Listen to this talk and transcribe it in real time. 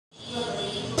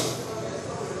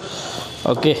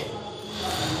Okay,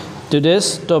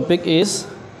 today's topic is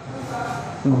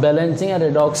balancing a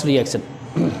redox reaction.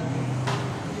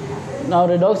 Now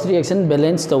redox reaction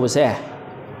balance to say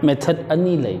method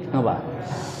ani lay ngaba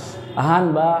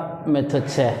ahanba method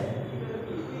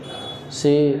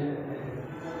say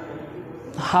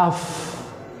half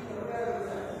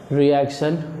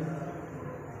reaction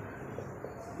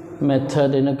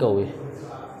method in a go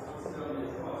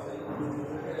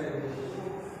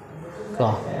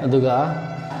aduga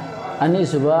ani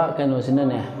suba kano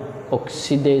sinane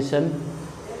oxidation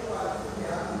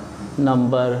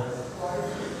number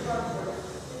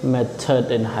method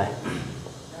in high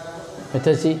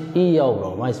method si e yaw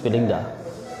bro my spelling da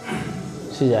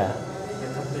si ja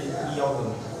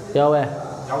yaw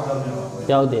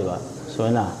yaw de ba so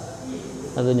na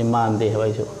adu ni man de ba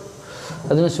isu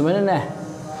adu sumena ne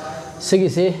sigi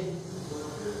si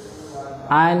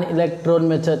ion electron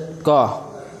method ko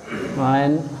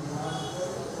ion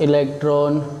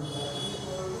electron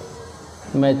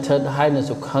method hai na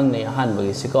su khang ne han ba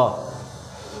gi si ko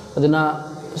aduna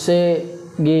se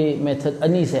gi method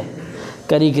ani se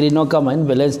kari kari no ka man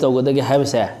balance to go da gi have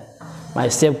se my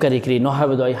step kari kari no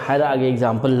have do I hara age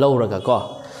example low ra ka ko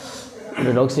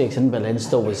redox reaction balance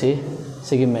to go si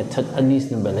gi method ani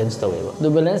sin balance to go do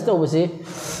balance to go si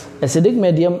acidic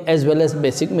medium as well as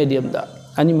basic medium da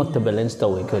ani makta balance to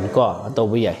go to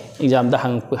bu yai exam da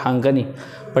hang kani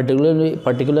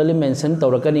particularly mention to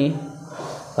ra kani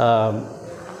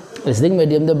acidic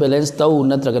medium the balance to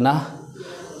natragana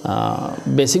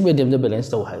basic medium the balance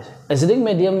to hai acidic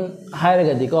medium hai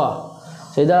raga di ko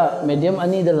seda medium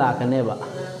ani da la kane ba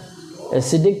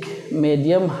acidic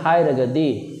medium hai raga di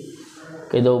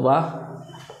kedo ba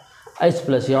H+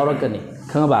 yarakani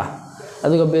khanga ba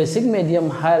aduga basic medium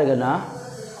hai raga na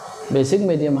basic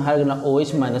medium hai raga na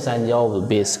OH- ion yaw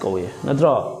base ko ye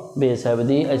natro base hai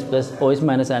badi H+ OH-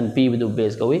 ion P bidu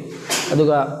base ko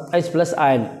aduga H+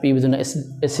 ion P bidu na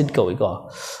acid ko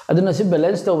aduna si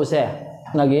balance to se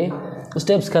nagi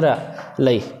steps kara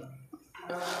lay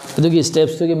adugi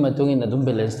steps to gi matungi na dum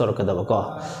balance to rakada ba ko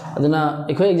aduna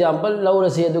eko example law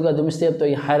rasi aduga dum step to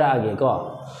haira age ko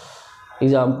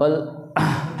example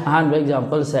and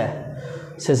example say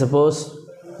suppose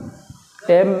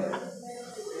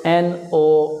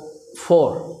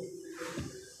MnO4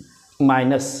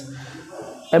 minus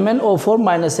MnO4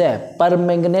 minus है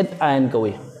permanganate ion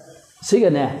कोई ठीक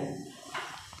है ना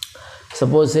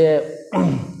suppose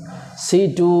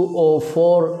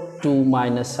C2O4 2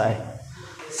 minus है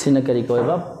सिना करी कोई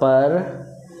बा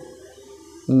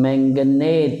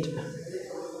permanganate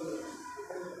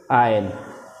ion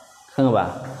खंग बा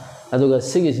अदुगा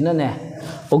सिगी सिना ने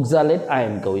oxalate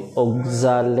ion कोई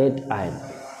oxalate ion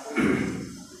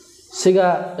सिगा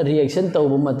reaction तो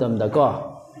वो मतलब दा को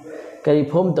करी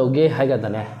फॉर्म तो गे है का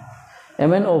तने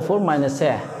MnO4 minus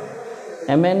है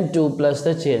Mn2 plus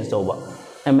the change तो बा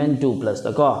Mn2 plus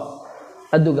दा को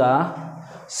अदुगा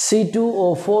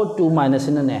C2O4 2 minus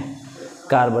इन्हें ने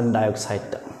carbon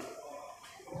dioxide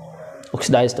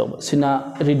oxidize तो बा सिना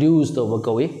reduce तो बा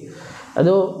कोई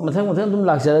अदो मथंग तुम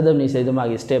लाख ज़्यादा दम नहीं सही तो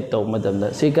मागी step तो मतलब दा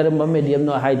सी करम बा medium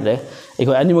नो height ले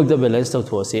एको animal दा balance तो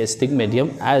थोड़ा सी acidic medium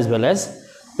as well as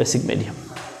basic medium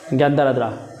ज्ञान दारा दरा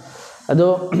अदो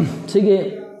सिगे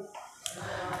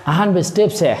आहान बे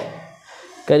steps है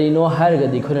करी नो हायर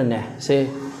गदी खुरन ने से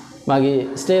मागी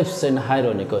steps in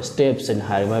higher ने को steps in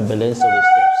higher my balance of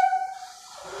steps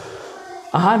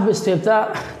Ahaan bay step ता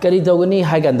करी तो गनी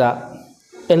हाई गंदा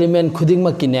element खुदिंग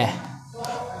मकिने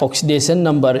oxidation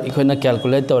number Ikauna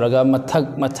calculate तो रगा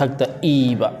मथक ता e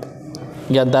बा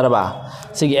ज्ञान दारा बा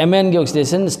सिगे Mn के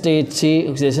oxidation state सी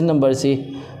oxidation number सी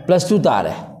 +2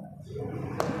 तारे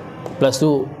 +2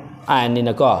 ion in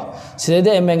a car. See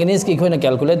the manganese ki khona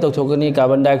calculate to thogani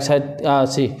carbon dioxide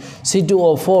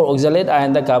C2O4 oxalate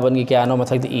ion the carbon ki kya no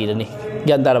mathak the e ni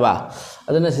gyan darba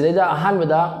aduna see the ahan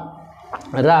bada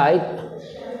write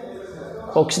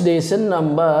oxidation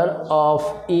number of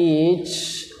each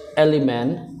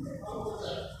element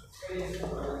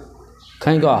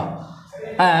kanga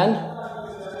and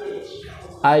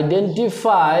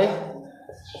identify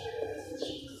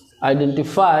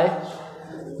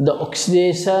the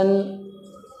oxidation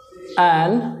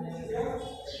and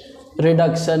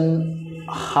reduction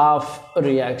half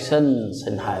reactions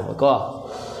in high ko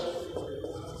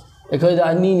ekoi da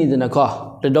ani ni dana ko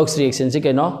redox reaction se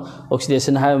ke no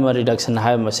oxidation high ma reduction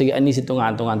high ma se ani se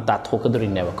tongan ta thokadri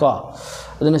ne ba ko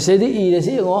aduna se di e re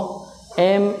se ngo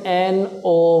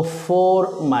MnO4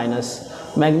 minus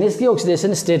manganese ki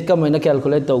oxidation state ka moina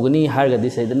calculate togani har ga di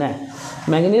se dana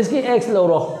manganese ki x lo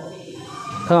ro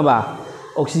khanga ba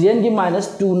oxygen की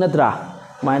 -2 नत्रा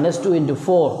 -2 into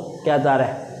 4 क्या दार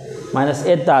है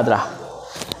 -8 Dadra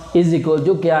is equal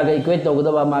to क्या का equate तो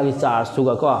कदा मागी charge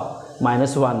सुगा को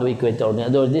 -1 तो equate तो नहीं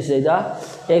अदो this is the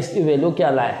x की value क्या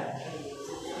लाए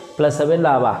 +7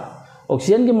 लावा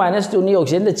oxygen की -2 नहीं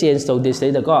oxygen the change तो this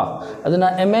is the को अदो ना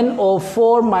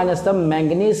MnO4 minus the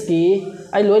manganese की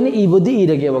आई लोग ने इबोधी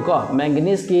इरगे बको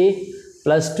manganese की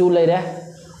 +2 ले रहे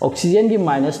oxygen की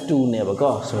 -2 ने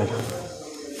बको sorry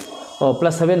और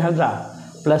 +7 हल्रा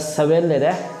 +7 ले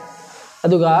रहे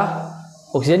अदुगा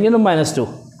oxygen की नो -2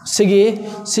 सिगी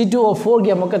C2O4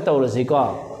 के मक्का तौर से को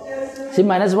सी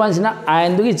 -1 से ना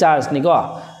ion दुगी charge नहीं को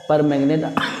पर मैग्नेट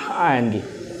ion की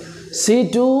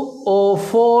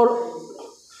C2O4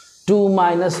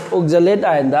 2- oxalate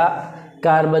ion दा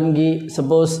कार्बन की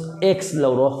suppose X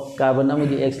लौरो carbon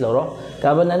अमुगी X लौरो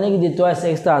carbon अने की दी twice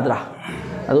X तादरा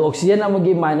अदो ऑक्सीजन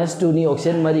अमुगी -2 नी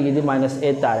ऑक्सीजन मरी की दी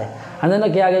 -8 तारे हनना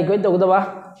क्या गई कोई तो कदवा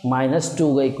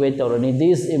 -2 गई कोई तो नहीं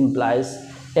this implies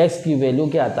X की वैल्यू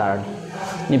क्या तार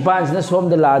निपान से सोम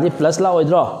द लादी प्लस ला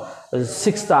ओइद्रो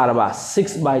 6 तार बा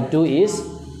 6/2 is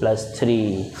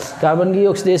 +3 कार्बन की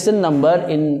oxidation number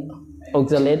in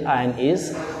oxalate ion is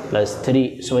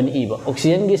 +3 so when e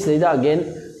oxygen की स्थिति again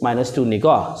 -2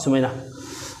 निको सुमेना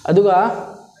अदुगा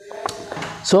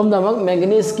सोम दमक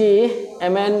मैंगनीज की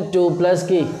Mn2+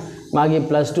 की मागी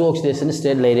 +2 ऑक्सीडेशन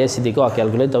स्टेट ले रे सिदी को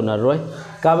कैलकुलेट तौना रोय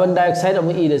कार्बन डाइऑक्साइड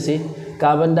अमु ई रसी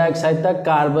कार्बन डाइऑक्साइड तक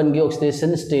कार्बन की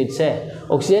ऑक्सीडेशन स्टेट से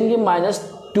ऑक्सीजन की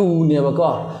 -2 ने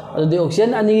बको अदु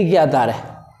ऑक्सीजन अनी की क्या तारे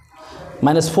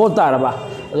 -4 तारबा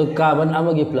अदु कार्बन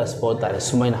अमगी +4 तारे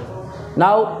Sumena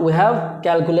now we have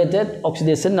calculated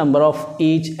oxidation number of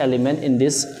each element in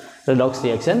this redox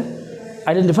reaction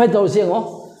identify तौर ngo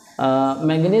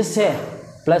manganese से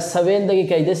 +7 दगी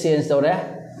कई चेंज तौर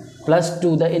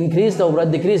 +2 द increase तौर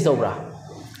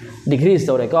decrease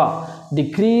तौर को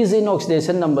decrease in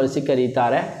oxidation number से करी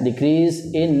तारे decrease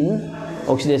in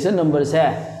oxidation number से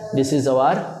this is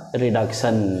our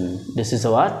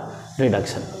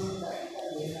reduction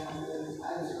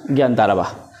ज्ञान तारबा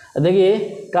अदगी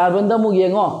कार्बन द मुग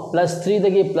येंगो +3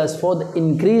 दगी +4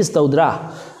 increase तौद्रा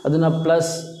अदुना प्लस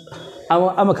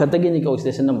अम खतगी नि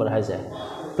ऑक्सीडेशन नंबर है से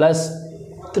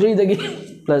 +3 दगी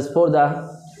 +4 दा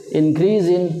increase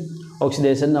in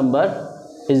oxidation number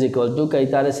is equal to कई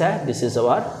तारे से this is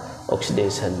our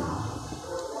oxidation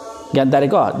ज्ञान तारे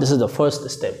को this is the first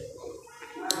step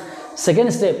second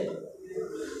step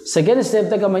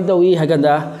तक हम तो हुई है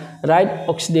कंदा write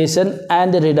oxidation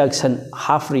and reduction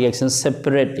half reaction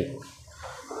separately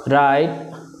write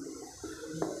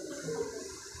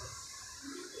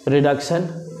reduction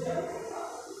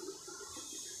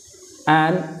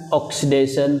and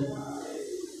oxidation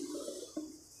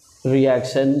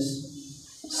reactions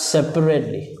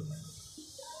separately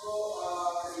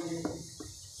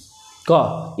को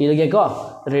इरगे को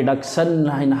reduction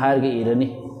इन हायर के इरनी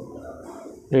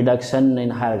reduction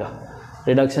इन हायर का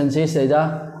reduction से सेदा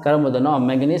करम बदनो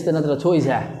manganese तना तो थोई से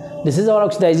this is our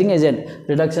oxidizing agent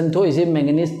reduction थोई से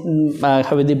manganese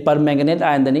हवेदी पर manganate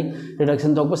ion दनी reduction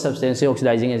तो को substance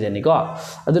oxidizing agent निको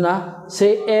अदुना से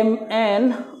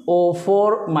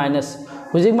MnO4-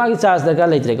 हुजिक मागी चार्ज दरकार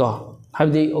लेत्रे को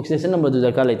हवेदी oxidation number दु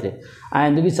दरकार लेत्रे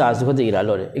ion दुगी चार्ज को दिरा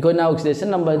लोरे इको ना oxidation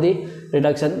number दी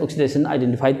reduction oxidation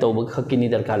identify तो बग खकिनी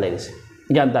दरकार लेरे से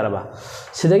ज्ञान तारबा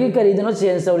सिदगी करी दनो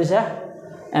चेंज तौरी से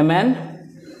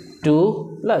Mn2+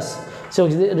 so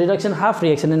reduction half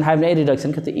reaction and have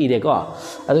reduction खते इरे को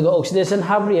अदुगा oxidation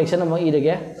half reaction हम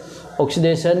इरेगे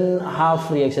oxidation half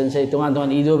reaction से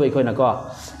तोंगान इदो बे खोइना को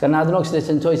कना दनो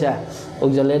oxidation choice है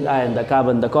oxalate ion दा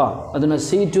carbon दा को अदुना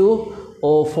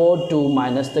C2O4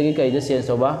 2- तगी कई दे चेंज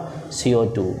होबा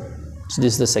CO2 so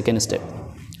this is the second step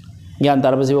ज्ञान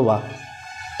तारबा से बाबा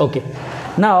okay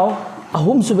now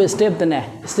ahum sube step tane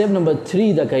step number 3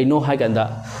 दा कई नो है कंदा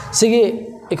सिगे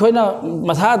इखोइना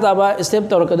मथा ताबा स्टेप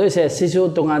तौर कदो से सिसु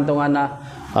तोंगान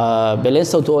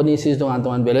बैलेंस तौथोनी सिसु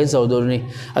तोंगान बैलेंस तौदोनी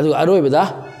अदु अरोइबदा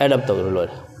एडप्ट तौर लोर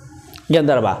ज्ञान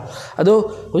दरबा अदु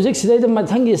हुजिक सिदैद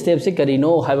मथंगी स्टेप से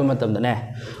करिनो हाइबा मतम दने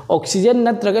oxygen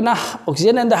नत्रगना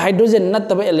oxygen and hydrogen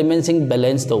नतबा elements in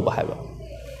balance तौबा हाइबा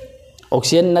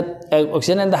oxygen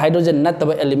and hydrogen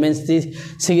नतबा elements the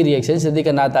सिगी reaction सिदी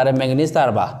कना तारे मैंगनीज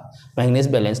तारबा मैंगनीज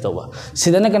बैलेंस तौबा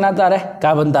सिदना कना तारे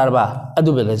कार्बन तारबा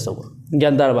अदु बैलेंस तौबा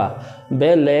ज्ञान तारबा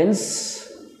balance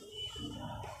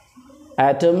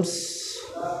atoms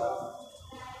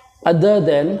other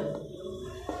than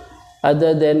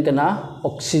kana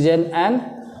oxygen and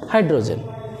hydrogen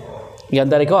ज्ञान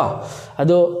तारे को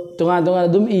अदो तुंगान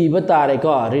अदुम इबा तारे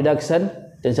को reduction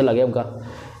टेंशन लगे हमका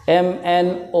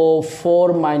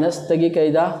MnO4- तगी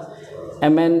कईदा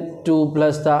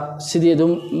Mn2+ ता सिदी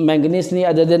अदुम मैंगनीज नि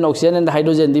other than oxygen and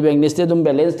hydrogen the manganese ते अदुम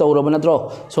बैलेंस तौरब नत्रो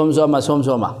सोम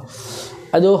सोमा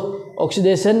अदो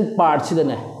oxidation part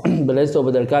sidane balance to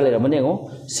badar ka le ramane ngo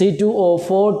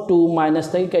C2O4 2 minus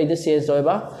tai kai the change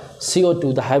hoiba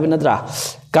CO2 the haiba nadra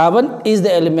carbon is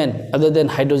the element other than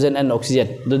hydrogen and oxygen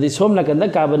do the som na kanda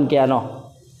carbon kya no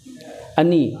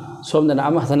ani som na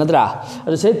ama sanadra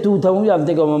ado say 2 thamu yam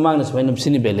te ko mamang na sai nam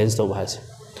sini balance to ba se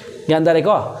gyan dare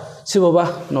ko si boba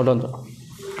no don to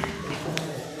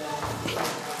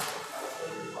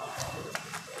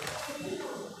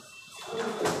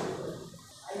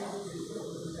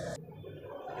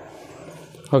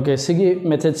okay sigi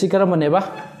method si kara maneba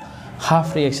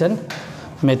half reaction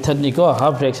method ni ko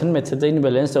half reaction method in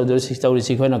balance to do 6 to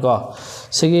 6 khoi na ko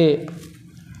sigi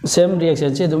same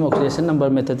reaction che dum oxidation number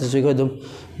method si khoi dum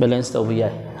balance to bi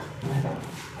yai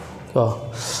ko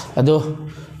ado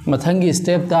mathangi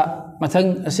step ta mathang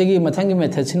sigi mathangi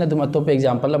method sina dum atop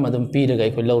example ma dum pi raga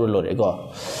khoi lawro lore ko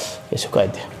yesu kai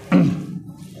de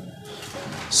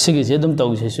sigi je dum to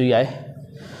se su yai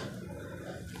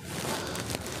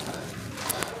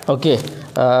okay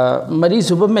mari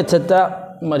suba method ta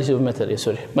mari suba method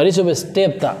sorry mari suba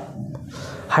step ta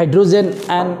hydrogen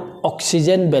and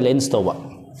oxygen balance to ba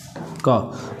ko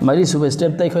mari suba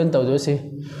step ta khon to do si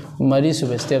mari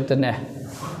suba step ta ne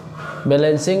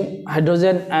balancing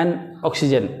hydrogen and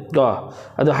oxygen ko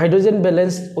ado hydrogen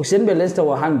balance oxygen balance to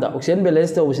han da oxygen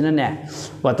balance to usina ne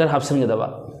water hapsan ga da ba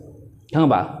hang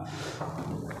ba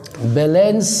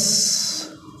balance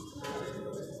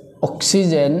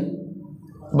oxygen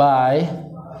by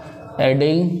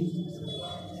adding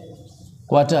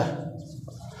water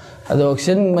ado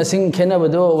oxygen masing khena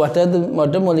bado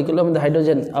water molecule of the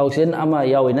hydrogen oxygen ama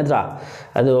yawi nadra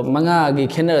ado manga gi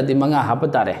khena di manga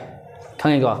hapatare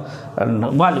khangi ko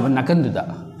wali nakan du da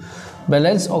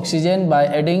balance oxygen by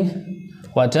adding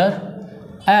water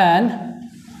and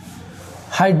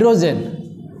hydrogen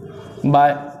by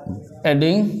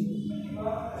adding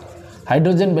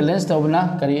hydrogen balance to na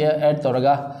kari add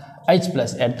toraga H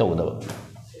plus add to the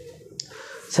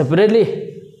separately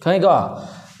khangi ko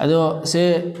ado say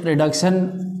reduction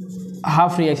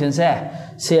half reaction say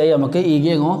ay amake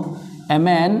ige ngo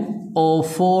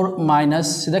MnO4 minus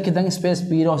sida kitang space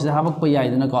p ro sida habak pa yai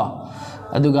dana ko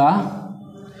aduga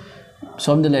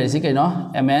som de le si kai no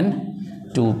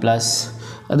Mn2 plus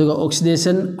aduga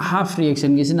oxidation half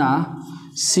reaction gi sina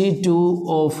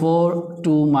C2O4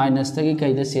 2 minus tagi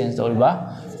kai da change to ba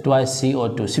twice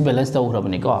CO2 si balance to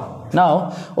urabani ko now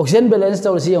oxygen balance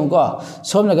to si yong ko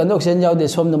som na kan oxygen yaw de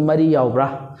som na mari yaw bra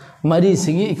mari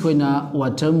sigi ikoina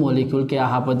water molecule ke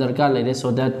hapa darkar le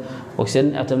so that oxygen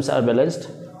atoms are balanced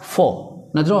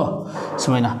 4 nadro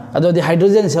sumaina ado the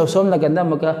hydrogen som na kan da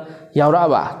maka yawra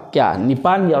ba kya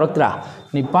nipan yawraktra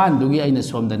nipan dugi aina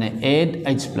som da ne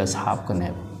 8H plus half kane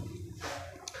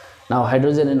now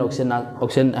hydrogen and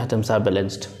oxygen atoms are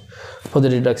balanced for the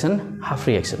reduction half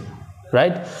reaction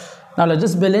right now let's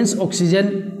just balance oxygen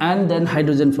and then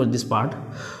hydrogen for this part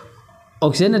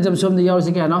oxygen atom som de yaw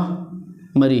se kya no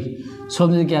mari som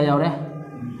de kya yaw re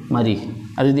mari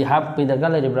adu di half pe daga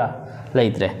le bra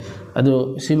laitre adu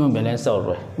sima balance or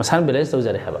roi masan balance to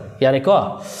jare haba yare ko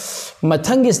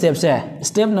mathangi step se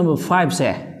step number 5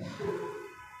 se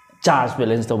charge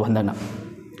balance to bandana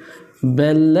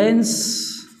balance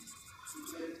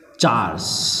charge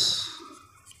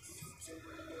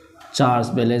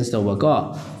balance to ko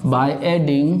by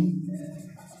adding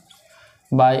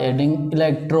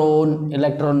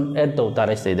electron add to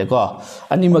tare sai de ko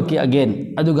animaki again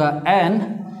aduga and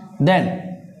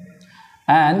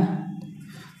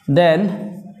then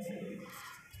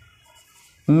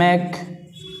make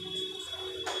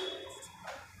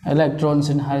electrons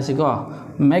in high ko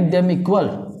make them equal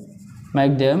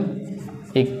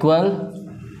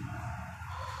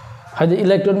hadi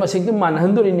electron masing tu man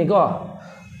handuri ni ko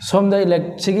som da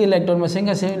electron masing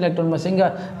ga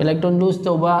electron lose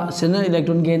to ba sena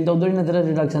electron gain to dori na tara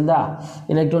reduction da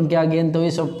electron kya gain to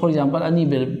is for example ani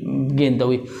gain to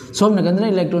som na kan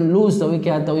electron lose to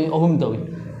kya to ohum to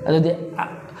adu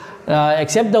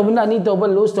accept to na ani to ba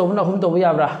lose to na ohum to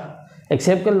ya bra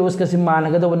accept ka lose ka si man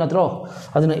ga to na tro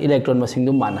aduna electron masing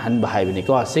du man han ba hai ni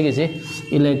ko sigi si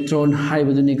electron hai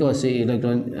bu ni ko si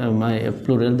electron my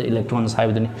plural the electrons hai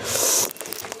bu ni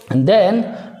and then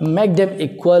make them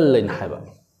equal in haiba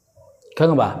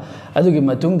khang ba adugi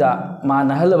matungda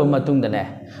mana halaba matungda ne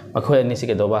makhoi ani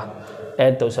sike doba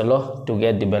add to salo to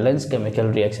get the balanced chemical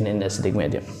reaction in acidic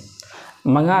medium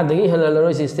manga dagi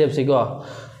halalaro si step si go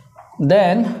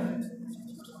then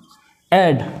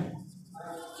add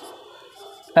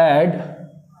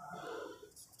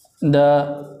the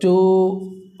two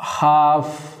half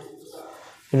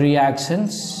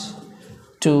reactions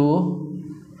to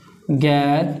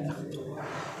get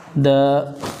the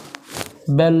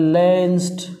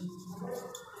balanced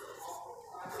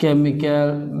chemical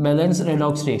balance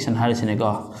redox reaction harisine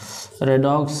ko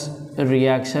redox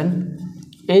reaction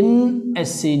in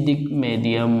acidic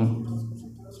medium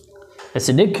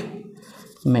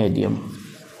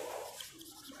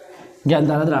gyan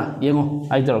daradra yengo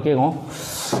ai toro ke ngo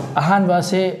ahan ba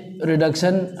se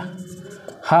reduction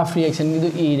half reaction gi du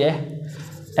e de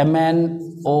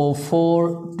MnO4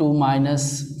 2 minus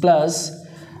plus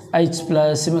H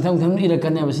plus simatham tham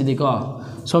irakan ne basidi ko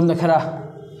somna khara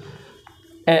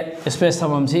space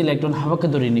thamam si electron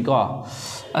habakaduri ni ko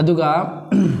aduga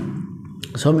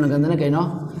somna gandana kaino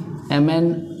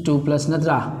Mn2 plus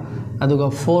natra aduga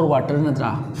 4 water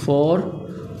natra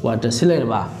 4 water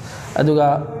silerba aduga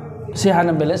se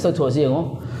hana balance to thosi ngo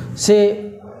se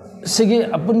sigi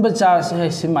apunba charge hai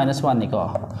si -1 ni ko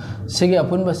sigi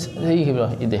apunba hi hibro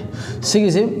ide sigi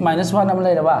si -1 am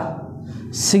leiraba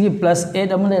sigi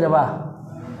 +8 am leiraba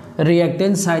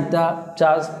reactant side ta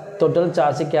charge total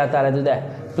charge se kya tara de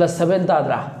 +7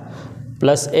 tadra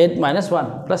 +8 -1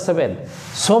 +7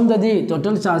 som dadi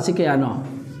total charge se kya no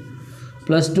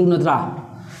 +2 natra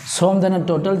som dana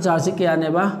total charge se kya ne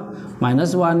ba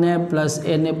 -1 ne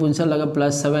 +8 ne punsa laga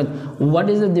 +7 what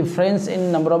is the difference in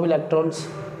number of electrons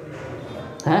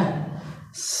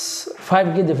 5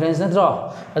 की difference नत्रो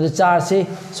अदु charge से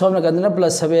सोमना गंदना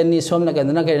 +7 नि सोमना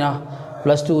गंदना कैना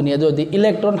 +2 नि अदु दि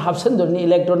electron हापसन दो नि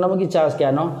इलेक्ट्रॉन नम की चार्ज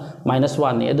क्या नो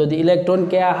 -1 नि अदु दि इलेक्ट्रॉन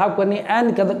क्या हापकनी एंड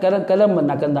कलम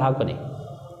नाकंद हापकनी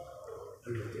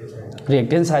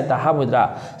reactant side ta habudra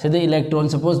sida electron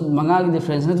suppose manga ki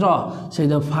difference natro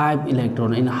sida 5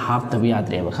 electron in half tabi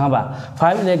yadre ba khaba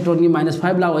 5 electron ki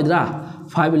 -5 la oidra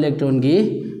 5 electron ki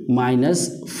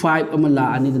 -5 amala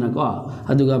ani dana ko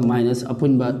aduga minus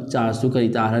apun ba charge tu kari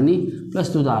tarani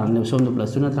 +2 tarani som to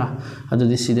 +2 natra adu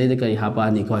di sidai de kari hapa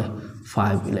ani ko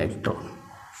 5 electron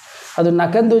adu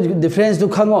nakan do difference tu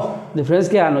khango difference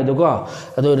ke ano do ko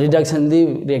adu reduction di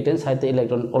reactant side te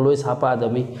electron always hapa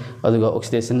adami aduga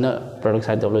oxidation na product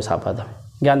side always hapa da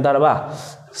gyan taraba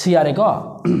siare ko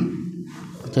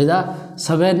jeda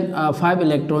 5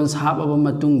 electrons hapa ba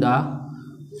matung da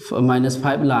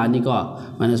 -5 la ani ko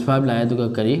 -5 la aduga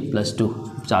kari +2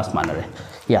 charge manare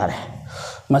yare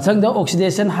mathang da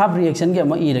oxidation half reaction ge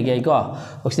ma ire ge ko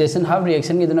oxidation half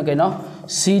reaction ge duna kaino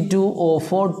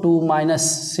C2O4 2 minus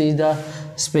C the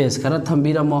space kara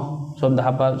thambiramo som da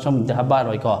haba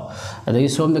roi ko adai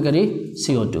som da kari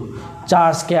CO2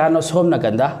 charge ke ano som na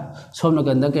ganda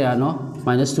ke ano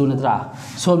 -2 natra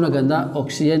som na ganda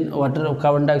oxygen water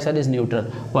carbon dioxide is neutral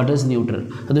water is neutral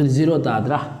adu 0 ta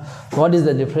adra what is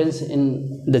the difference in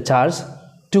the charge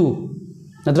 2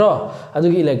 natro adu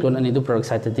ki electron ani du product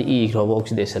side te e grow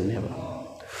oxidation ne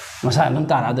masa nam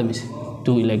tara da mis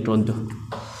 2 electron tu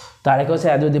tare ko se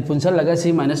adu di punsal laga si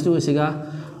 -2 siga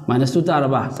 -2 tara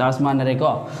ba charge manare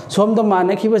ko som da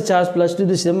mane khiba charge +2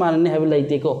 du sim manane have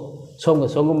laite ko som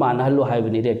go mana halu hai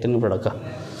bini reactant product ka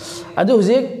adu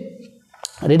hujik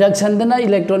reduction dana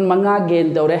electron manga gain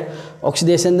tore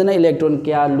oxidation dana electron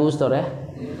kya lose tore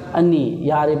ani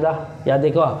yaribra yade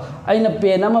ko aina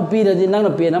pen ama piradi nang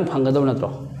na pen am phangadam natro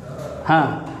ha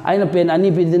aina pen ani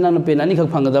piradi nang na pen ani khak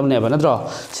phangadam ne ba natro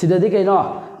sidadi kaino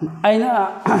aina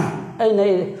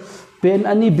pen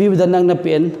ani bibda nang na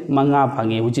pen manga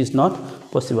phange which is not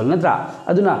possible natra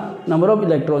aduna number of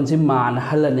electrons si man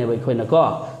halane bai khoina ko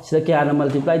sida kya na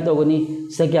multiply togoni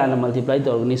sida kya na multiply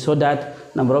togoni so that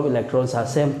number of electrons are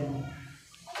same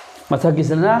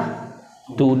mathakisana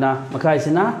 2 na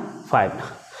makaisana 5 na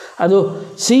adu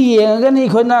si yengani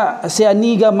khoina se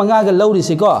ani ga manga ga lawri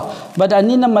se ko but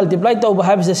ani na multiply to ba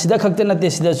have sida khakte na te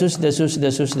sida su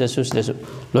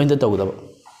loin da to da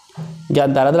gyan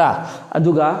daradra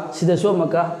aduga sida so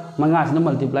maka manga sina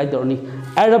multiply to ni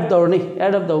add up to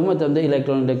matam de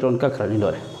electron ka khrani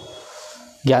lore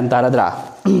gyan daradra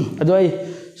adu ai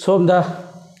som da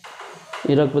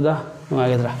irak pada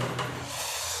ngagadra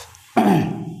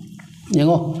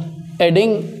yengo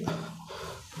adding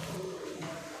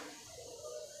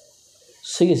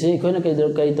sigi si koina kai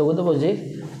to go boji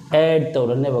add to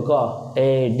ne ba ko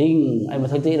adding ai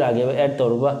mathak ti rage ba add to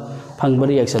ba phang ba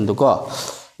reaction to ko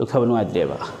to khaban wa tre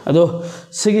ba ado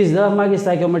sigi da ma gi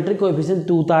stoichiometric coefficient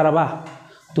 2 taraba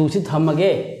 2 si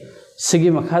thamage sigi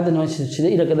makha da no si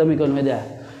ira kadami kon me da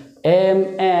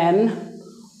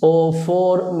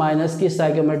MnO4 minus ki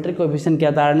stoichiometric coefficient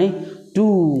kya tarani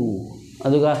 2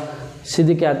 aduga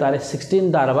sidi kya tare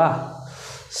 16 taraba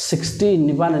 16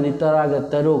 nipan ani taraga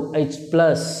taruk H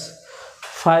plus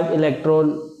 5 electron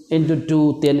into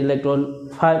 2 10 electron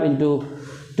 5 into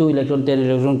 2 electron 10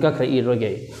 electron ka khari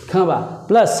roge khaba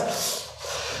plus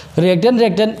reactant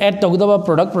add togdaba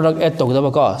product add togdaba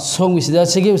ko song wisida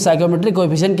sigi stoichiometric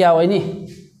coefficient kya hoini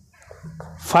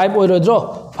 5 oirodro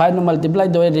 5 no multiply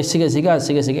do it siga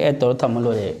add to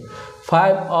thamalo re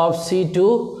 5 of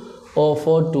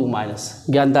C2O4 2 minus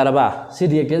gyan taraba si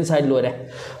reactant side lo re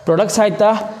product side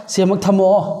ta si amak thamo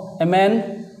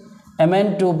Mn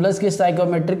 2 plus ki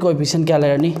stoichiometric coefficient kya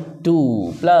lerani 2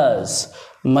 plus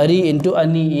mari into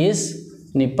ani is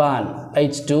nipan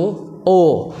H2O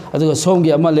aduga som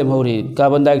gi ama lemhori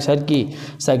carbon dioxide ki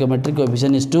stoichiometric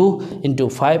coefficient is 2 into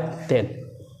 5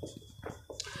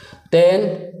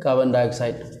 10 carbon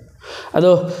dioxide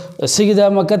ado sigida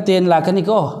maka 10 lakani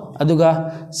ko aduga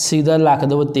sigida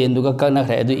lakadaba 10 duga kana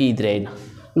khre adu idrein.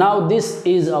 Now this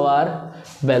is our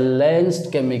balanced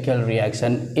chemical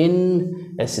reaction in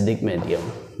acidic medium.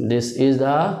 This is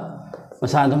the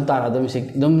masandam taradam sig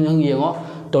dum yengo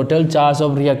total charge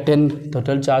of reactant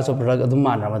total charge of product adum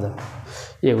man ramada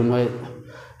yegun noi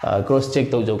cross check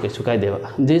to jo ke sukai deba.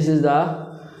 This is the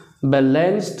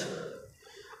balanced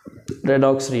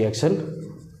redox reaction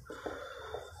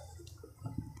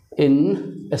in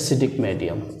acidic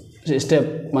medium. Step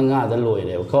manga da loi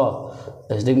re ko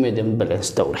acidic medium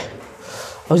balance tawre.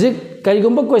 Hojik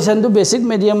karigumba question to basic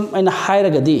medium aina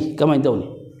hairagadi kamai tawni.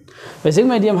 Basic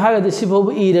medium hairagadi sibo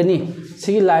irani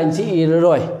si line si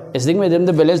iroi. Acidic medium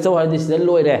the balance taw this the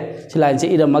loi re si line si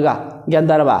iramaga gyan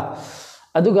daraba.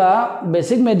 Aduga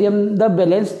basic medium the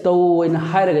balance taw aina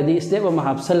hairagadi step ama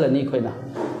hapsalani khoina.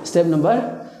 Step number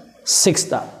 6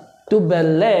 ta to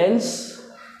balance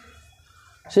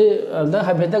si the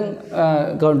habetang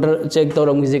counter check to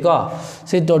rom gi ko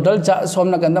si total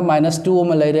somna kanda -2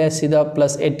 ma lai re sida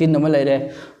 +18 ma lai re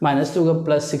 -2 ga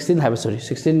 +16 hai sorry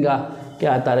 16 ga kya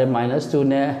ata re -2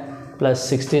 ne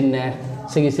 +16 ne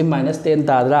sigi si -10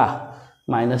 ta dra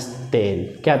 -10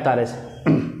 kya ata re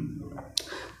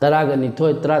tara ga ni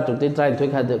thoi tra tu ti trai thoi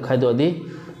khado di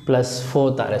 +4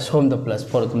 ta re som the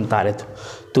 +4 tum ta re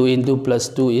 2 into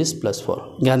 +2 is +4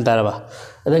 gyan taraba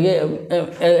adage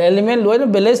element loina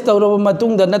balance tawraba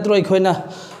matung da natro ikhoina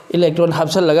electron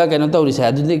hapsal laga kaino tawri sa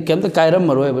adudi kemta kairam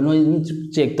maroi ba noi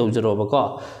check tawjaro ba ko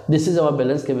this is our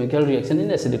balanced chemical reaction in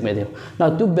acidic medium. Now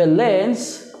to balance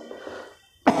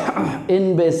in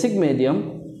basic medium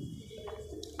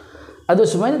adu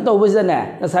sumaina tawbajana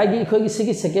asai gi khoi gi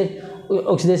sigi second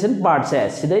oxidation part sa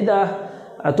sidai da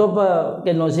atopa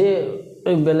keno se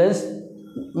balance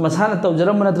masana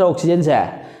tawjaram manatra oxygen sa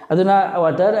aduna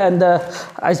water and the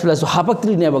ice plus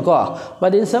hapakri neba ko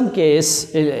but in some case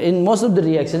in most of the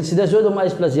reactions sida so the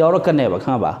ice plus yauraka neba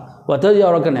khaba water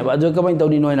yauraka neba adu kamai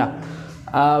tawni noina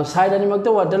side ani makta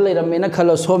water leiramena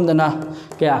khalo somdana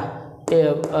kya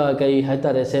kai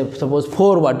hatare se suppose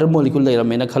 4 water molecule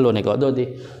leiramena khalo ne ko dodi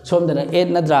somdana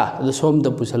 8 nadra adu somda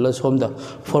pusalla somda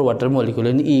 4 water molecule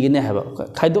ni igine haba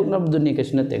khaidok na duni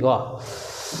kesna te ko.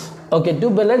 Okay, to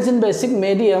balance in basic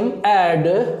medium add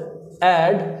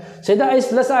say the ice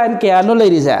plus ion kya no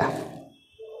lady sa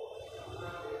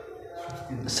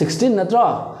 16 natro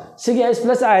sigi ice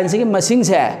plus ion sigi masing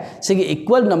sa sigi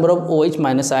equal number of OH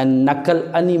minus ion nakal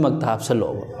ani magta hapsalo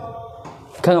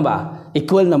khanga ba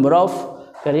equal number of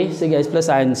kari sigi ice plus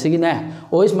ion sigi na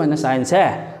OH minus ion sa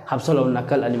hapsalo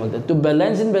nakal ani magta. To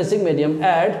balance in basic medium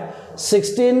add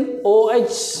 16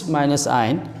 OH minus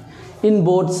ion in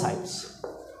both sides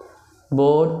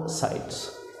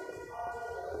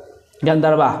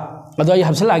gandarba ado ay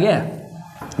hapsal age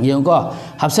yong ko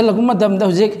hapsal lakum madam da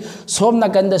hujik som na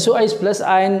kanda su ice plus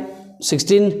ion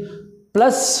 16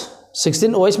 plus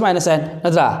 16 OH minus ion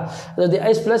nadra ado the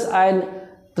ice plus ion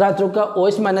tratruka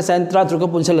OH minus ion tratruka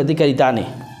punsal adi karita ne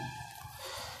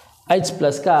H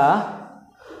plus ka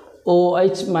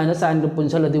OH minus ion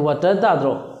punsal adi water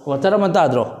dadro water ma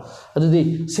dadro adudi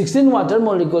 16 water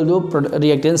molecule do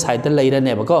reactant side la ira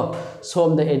ne ba ko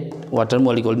som the 8 water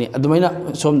molecule ni adumaina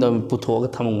som da putho ga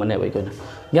thamung mane ba ko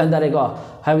gyan dare ko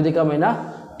habidi ka maina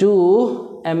 2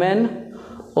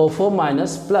 MnO4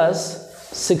 minus plus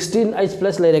 16 H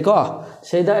plus le re ko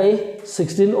sei da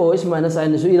 16 OH minus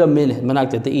ion su ira mele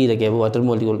manak te ira ke water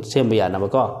molecule sem ba yana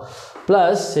ba ko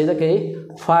plus sei da ke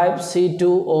 5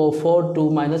 C2O4 2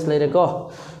 minus le re ko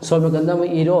som ga ndam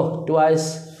iro twice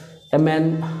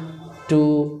Mn2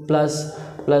 plus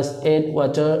 8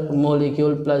 water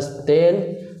molecule plus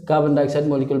 10 carbon dioxide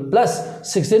molecule plus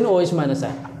 16 OH minus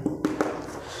ion.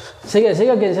 Sige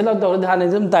cancel out to dhane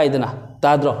jam taidana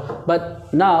tadro but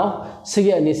now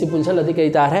sige ani si punsal adi kai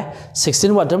tar hai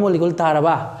 16 water molecule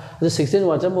taraba the 16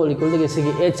 water molecule de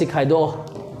sige 8 si khai do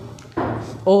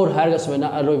और हर गसमेना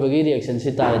अरोय बगी reaction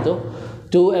si tare to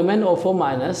 2 MnO4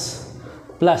 minus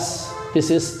plus this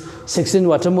is 16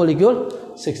 water molecule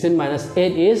 16 minus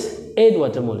 8 is 8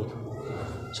 water molecule.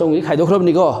 So we khai do khrob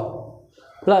ni ko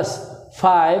plus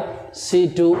 5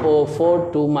 C2O4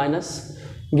 2 minus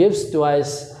gives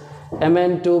twice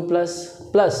Mn2 plus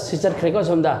plus si chakre ko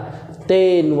somda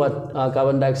 10 what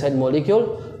carbon dioxide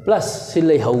molecule plus si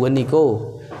lei hawani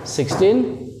ko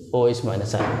 16 OH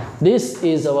minus I. This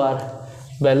is our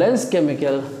balanced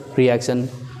chemical reaction,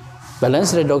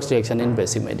 balanced redox reaction in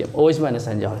basic medium. OH minus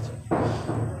I.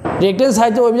 Reactant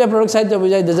side to product side to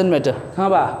doesn't matter.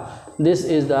 This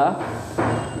is the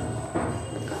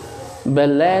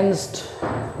balanced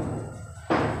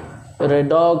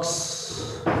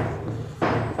redox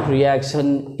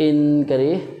reaction in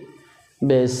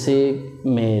basic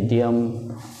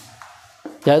medium.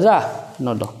 Yadra?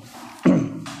 No.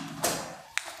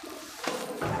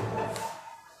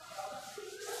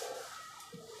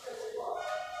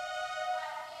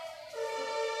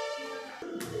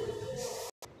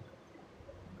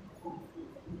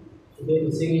 Today,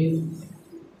 we see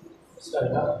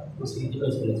start up to see the